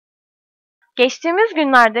Geçtiğimiz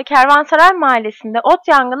günlerde Kervansaray mahallesinde ot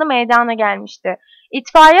yangını meydana gelmişti.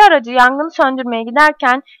 İtfaiye aracı yangını söndürmeye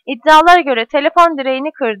giderken iddialara göre telefon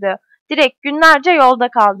direğini kırdı. Direk günlerce yolda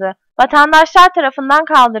kaldı. Vatandaşlar tarafından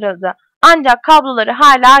kaldırıldı. Ancak kabloları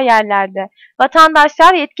hala yerlerde.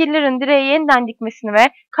 Vatandaşlar yetkililerin direği yeniden dikmesini ve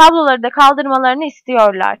kabloları da kaldırmalarını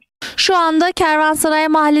istiyorlar. Şu anda Kervansaray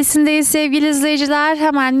mahallesindeyiz sevgili izleyiciler.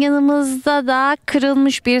 Hemen yanımızda da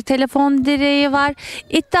kırılmış bir telefon direği var.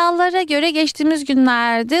 İddialara göre geçtiğimiz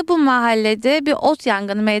günlerde bu mahallede bir ot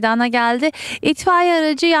yangını meydana geldi. İtfaiye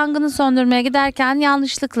aracı yangını söndürmeye giderken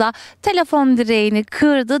yanlışlıkla telefon direğini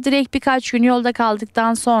kırdı. Direk birkaç gün yolda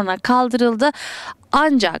kaldıktan sonra kaldırıldı.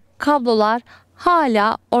 Ancak kablolar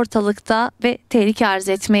hala ortalıkta ve tehlike arz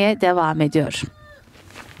etmeye devam ediyor.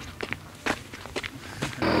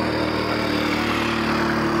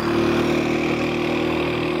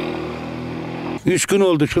 Üç gün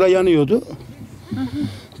oldu. Şura yanıyordu.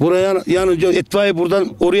 Buraya yanınca itfaiye buradan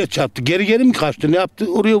oraya çarptı. Geri mi kaçtı? Ne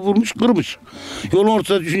yaptı? Oraya vurmuş, kırmış. Yolun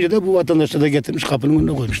ortasına düşünce de bu vatandaşlar da getirmiş kapının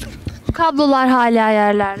önüne koymuşlar. Kablolar hala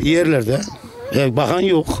yerlerde. Yerlerde. Bakan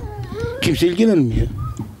yok. Kimse ilgilenmiyor.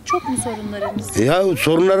 Çok mu sorunlarımız? Ya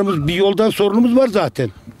sorunlarımız, bir yoldan sorunumuz var zaten.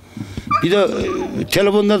 Bir de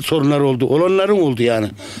telefondan sorunlar oldu. Olanların oldu yani.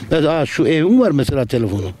 Mesela şu evim var mesela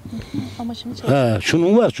telefonu. Ama şimdi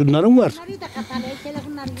şunun var, şunların var.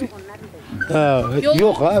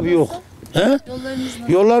 Yok abi yok.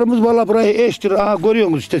 Yollarımız valla burayı eştir. Aha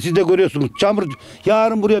görüyorsunuz işte, siz de görüyorsunuz. Çamur,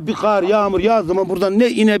 yarın buraya bir kar, yağmur yağdığı zaman buradan ne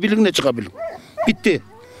inebilir ne çıkabilir. Bitti.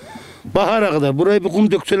 Bahara kadar buraya bir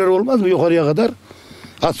kum dökseler olmaz mı yukarıya kadar?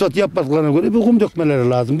 Asfalt yapmaklarına göre bir kum dökmeleri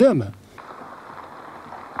lazım değil mi?